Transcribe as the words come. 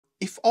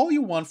If all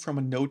you want from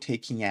a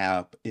note-taking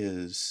app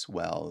is,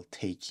 well,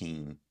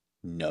 taking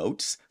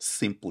notes,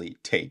 simply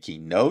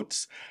taking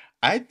notes,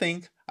 I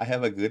think I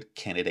have a good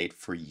candidate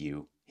for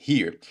you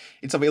here.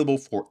 It's available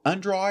for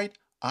Android,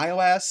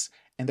 iOS,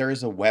 and there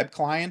is a web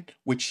client,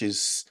 which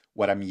is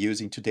what I'm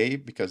using today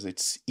because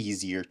it's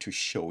easier to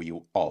show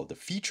you all the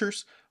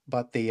features,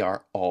 but they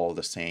are all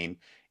the same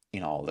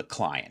in all the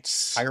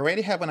clients. I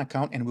already have an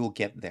account and we'll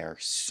get there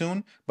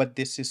soon, but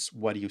this is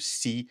what you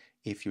see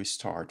if you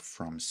start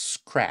from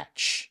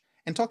scratch.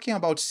 And talking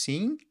about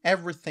seeing,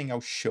 everything I'll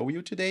show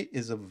you today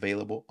is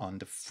available on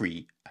the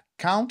free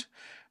account.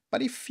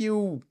 But if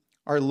you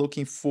are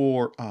looking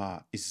for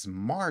a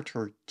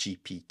smarter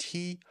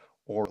GPT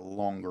or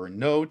longer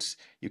notes,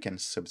 you can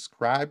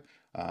subscribe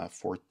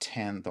for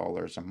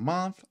 $10 a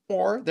month,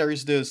 or there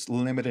is this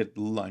limited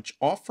lunch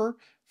offer,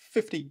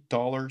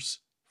 $50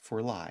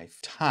 for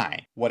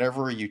lifetime.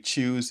 Whatever you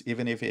choose,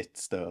 even if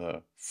it's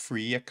the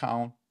free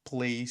account,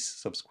 please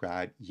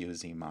subscribe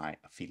using my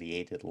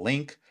affiliated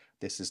link.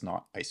 This is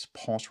not a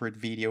sponsored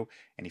video,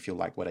 and if you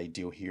like what I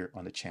do here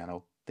on the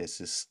channel, this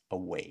is a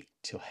way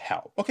to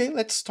help. Okay,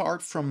 let's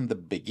start from the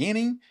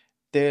beginning.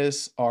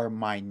 These are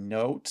my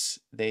notes.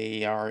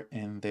 They are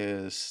in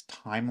this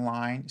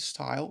timeline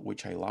style,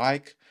 which I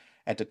like.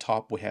 At the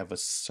top, we have a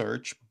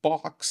search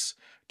box.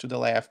 To the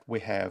left,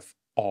 we have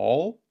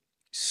all,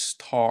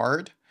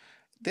 starred.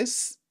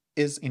 This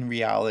is in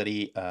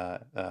reality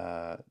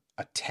a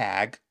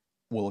tag.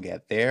 We'll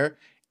get there.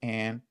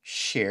 And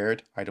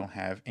shared. I don't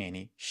have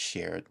any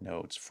shared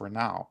notes for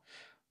now.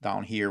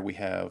 Down here, we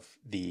have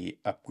the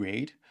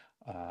upgrade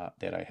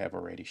that I have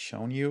already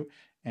shown you.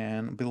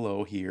 And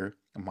below here,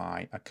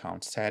 my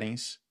account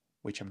settings,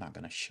 which I'm not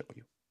going to show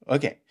you.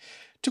 Okay,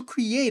 to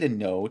create a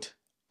note,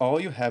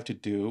 all you have to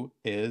do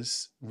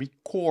is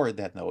record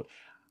that note.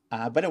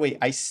 By the way,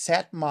 I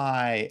set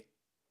my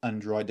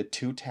Android, the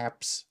 2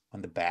 taps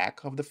on the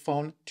back of the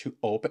phone to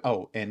open.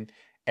 Oh, and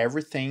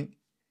everything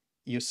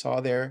you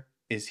saw there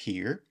is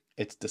here.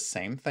 It's the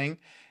same thing.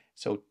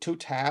 So 2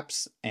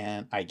 taps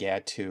and I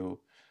get to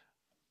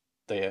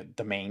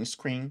the main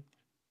screen,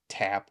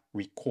 tap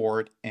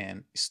record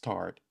and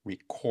start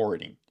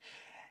recording.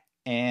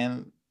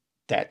 And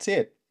that's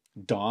it,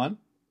 done.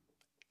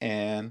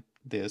 And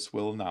this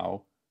will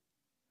now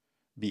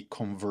be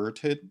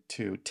converted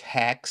to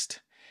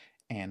text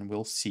and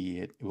we'll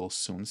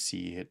soon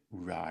see it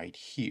right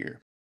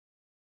here.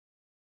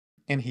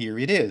 And here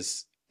it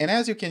is. And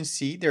as you can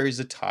see, there is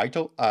a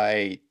title.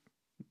 I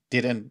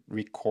didn't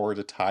record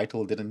a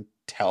title, didn't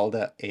tell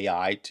the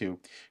AI to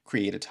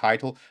create a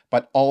title,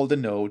 but all the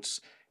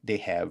notes, they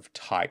have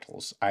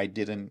titles. I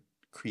didn't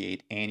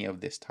create any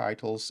of these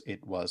titles.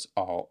 It was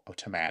all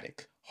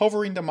automatic.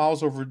 Hovering the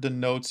mouse over the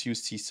notes, you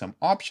see some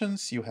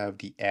options. You have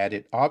the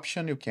edit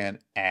option. You can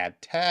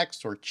add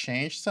text or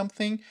change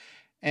something.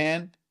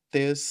 And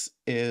these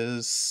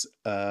are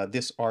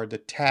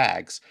the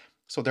tags.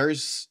 So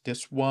there's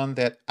this one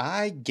that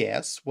I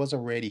guess was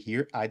already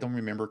here. I don't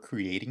remember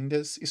creating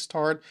this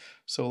start.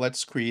 So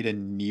let's create a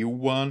new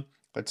one.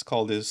 Let's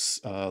call this,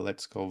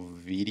 let's go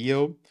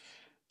video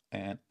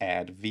and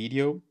add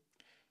video.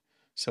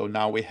 So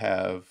now we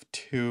have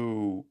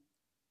 2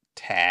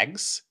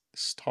 tags,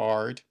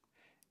 start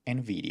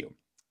and video.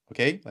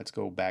 Okay, let's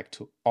go back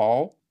to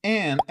all.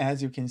 And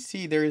as you can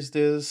see, there is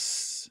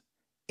this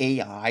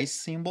AI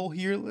symbol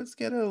here. Let's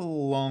get a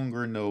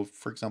longer note.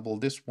 For example,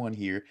 this one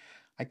here.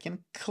 I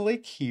can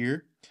click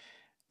here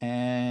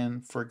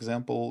and, for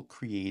example,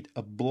 create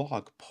a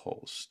blog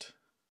post.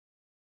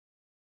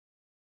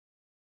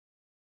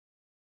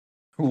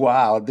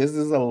 Wow, this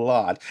is a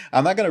lot.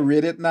 I'm not gonna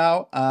read it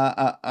now.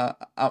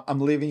 I'm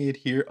leaving it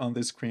here on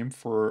the screen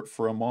for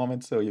a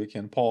moment so you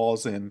can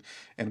pause and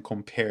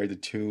compare the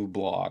 2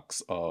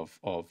 blocks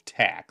of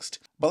text.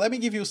 But let me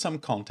give you some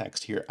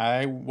context here.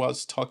 I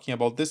was talking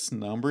about this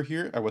number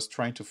here. I was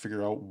trying to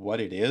figure out what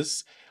it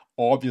is.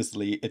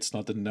 Obviously, it's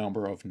not the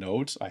number of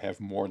notes. I have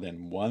more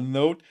than 1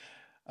 note.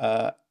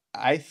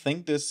 I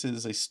think this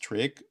is a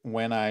streak.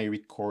 When I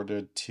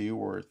recorded 2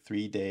 or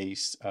 3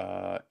 days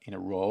in a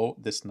row,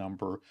 this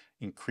number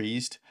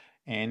increased.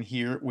 And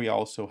here we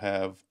also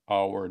have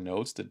our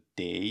notes, the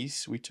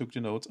days we took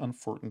the notes.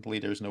 Unfortunately,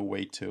 there's no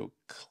way to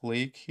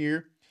click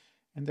here.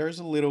 And there's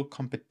a little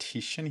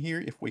competition here.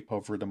 If we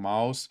hover the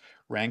mouse,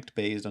 ranked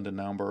based on the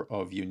number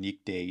of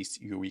unique days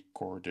you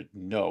recorded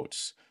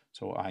notes.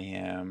 So I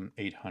am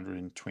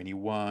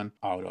 821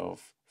 out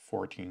of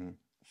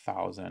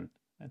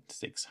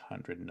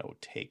 14,600 note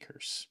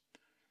takers.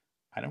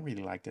 I don't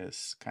really like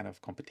this kind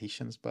of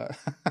competitions, but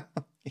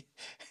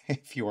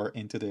if you are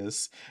into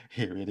this,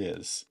 here it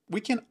is. We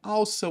can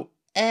also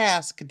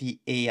ask the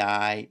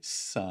AI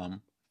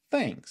some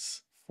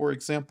things. For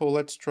example,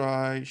 let's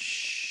try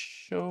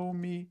show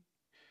me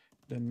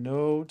the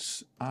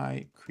notes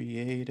I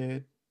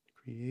created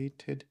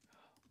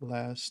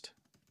last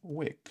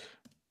week.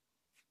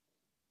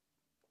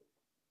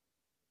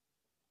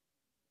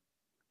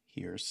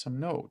 Here's some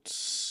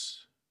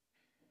notes.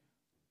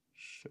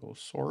 Show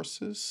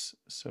sources.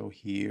 So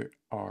here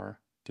are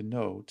the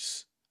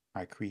notes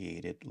I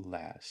created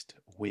last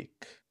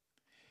week.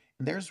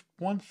 And there's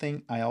one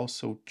thing I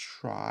also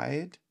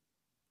tried.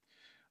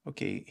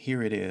 Okay,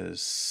 here it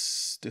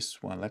is.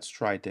 This one. Let's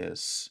try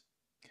this.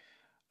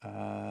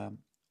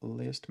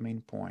 List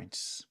main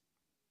points.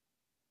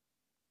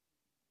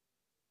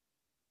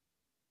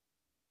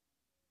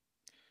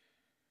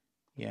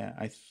 Yeah,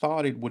 I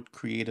thought it would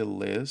create a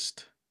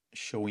list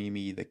showing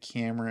me the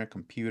camera,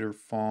 computer,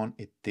 phone.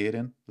 It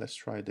didn't. Let's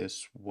try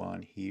this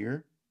one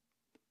here.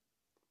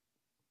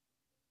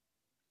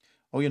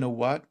 Oh, you know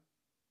what?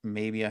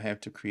 Maybe I have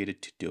to create a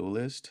to-do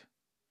list.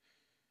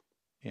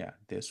 Yeah,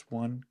 this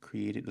one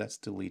created. Let's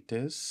delete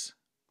this.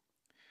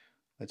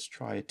 Let's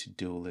try a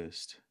to-do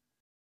list.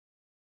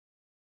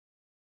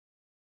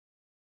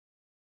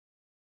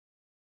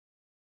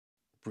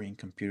 Bring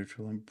computer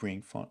tool and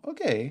bring phone.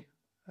 Okay,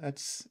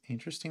 that's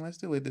interesting. Let's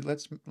delete it.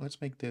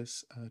 Let's make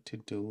this a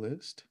to-do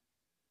list.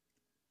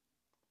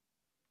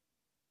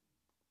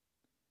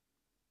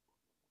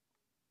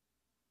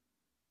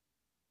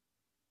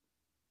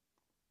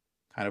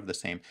 Kind of the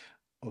same.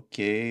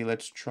 Okay,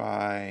 let's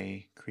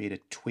try create a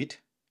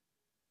tweet.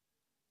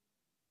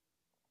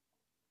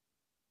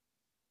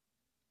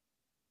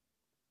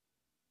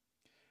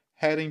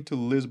 Heading to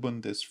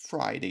Lisbon this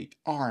Friday,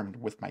 armed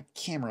with my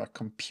camera,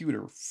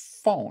 computer,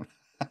 phone.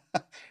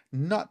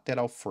 Not that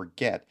I'll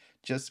forget,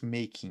 just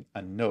making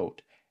a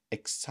note,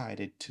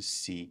 excited to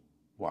see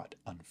what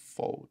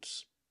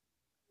unfolds.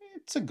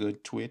 It's a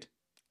good tweet.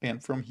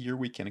 And from here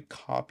we can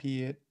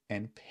copy it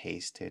and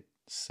paste it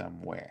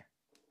somewhere.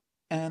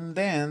 And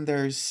then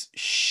there's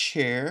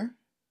share.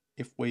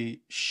 If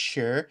we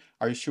share,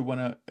 or if you want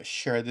to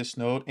share this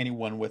note,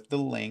 anyone with the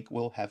link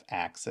will have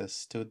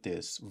access to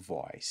this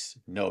voice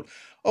note.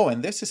 Oh,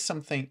 and this is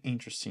something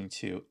interesting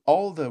too.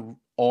 All the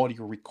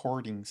audio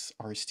recordings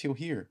are still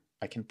here.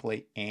 I can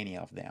play any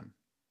of them.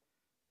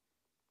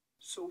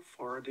 So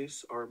far,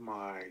 these are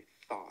my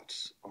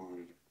thoughts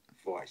on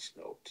voice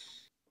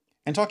notes.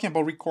 And talking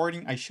about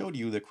recording, I showed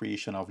you the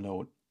creation of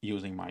note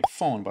using my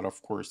phone, but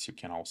of course you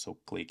can also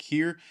click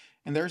here.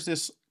 And there's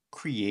this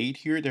create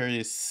here that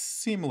is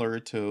similar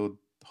to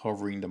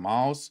hovering the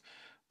mouse,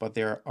 but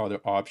there are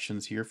other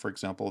options here. For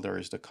example, there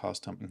is the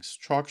custom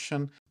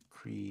instruction,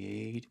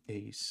 create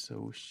a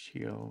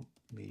social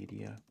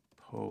media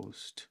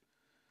post.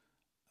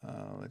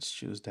 Let's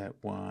choose that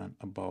one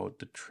about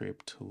the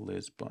trip to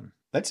Lisbon.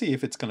 Let's see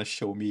if it's going to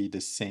show me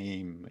the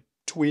same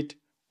tweet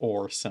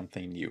or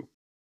something new.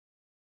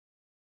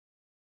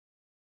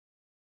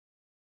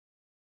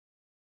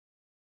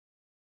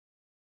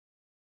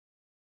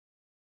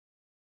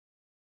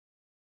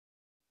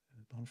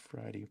 On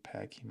Friday,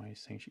 packing my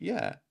essentials.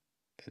 Yeah,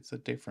 it's a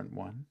different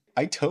one.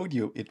 I told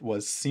you it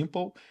was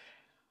simple,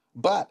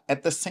 but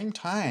at the same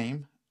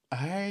time,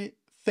 I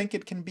think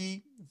it can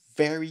be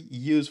very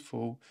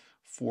useful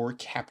for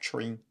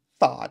capturing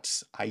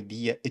thoughts,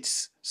 idea.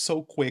 It's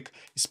so quick,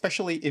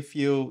 especially if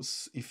you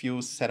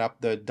set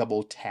up the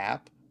double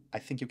tap. I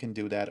think you can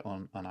do that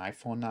on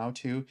iPhone now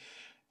too,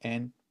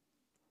 and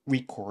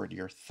record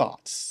your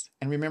thoughts.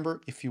 And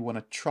remember, if you want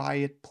to try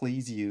it,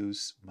 please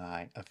use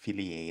my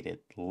affiliated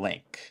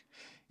link.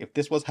 If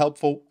this was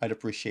helpful, I'd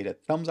appreciate a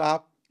thumbs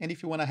up. And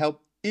if you want to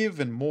help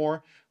even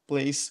more,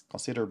 please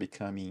consider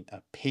becoming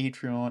a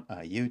Patreon,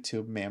 a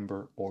YouTube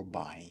member, or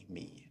buying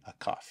me a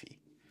coffee.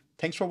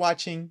 Thanks for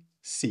watching.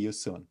 See you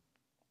soon.